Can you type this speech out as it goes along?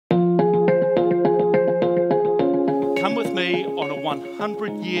be on a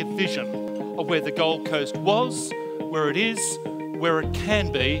 100-year vision of where the Gold Coast was, where it is, where it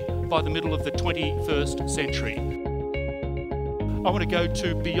can be by the middle of the 21st century. I want to go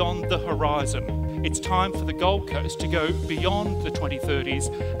to beyond the horizon. It's time for the Gold Coast to go beyond the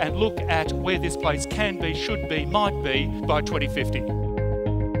 2030s and look at where this place can be, should be, might be by 2050.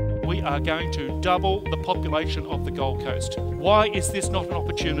 We are going to double the population of the Gold Coast. Why is this not an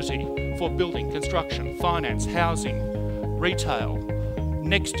opportunity for building, construction, finance, housing, retail,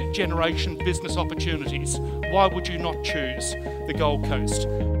 next generation business opportunities? Why would you not choose the Gold Coast?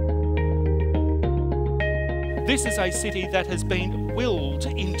 This is a city that has been willed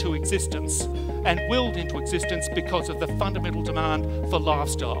into existence, and willed into existence because of the fundamental demand for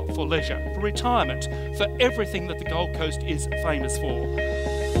lifestyle, for leisure, for retirement, for everything that the Gold Coast is famous for.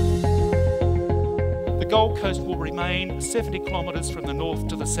 The Gold Coast will remain 70 kilometres from the north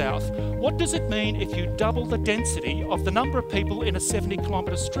to the south. What does it mean if you double the density of the number of people in a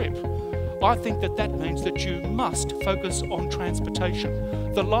 70-kilometre strip? I think that means that you must focus on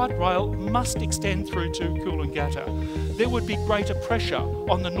transportation. The light rail must extend through to Coolangatta. There would be greater pressure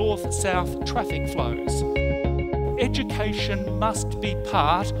on the north-south traffic flows. Education must be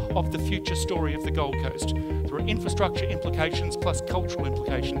part of the future story of the Gold Coast. There are infrastructure implications plus cultural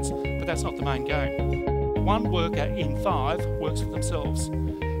implications, but that's not the main game. 1 worker in 5 works for themselves.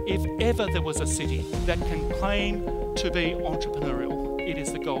 If ever there was a city that can claim to be entrepreneurial, it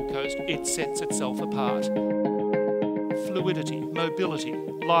is the Gold Coast. It sets itself apart. Fluidity, mobility,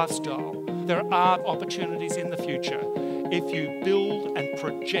 lifestyle. There are opportunities in the future if you build and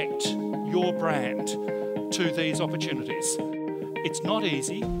project your brand to these opportunities. It's not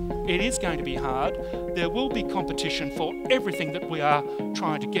easy. It is going to be hard. There will be competition for everything that we are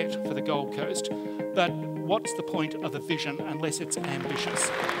trying to get for the Gold Coast. But what's the point of a vision unless it's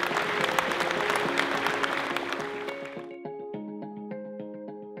ambitious?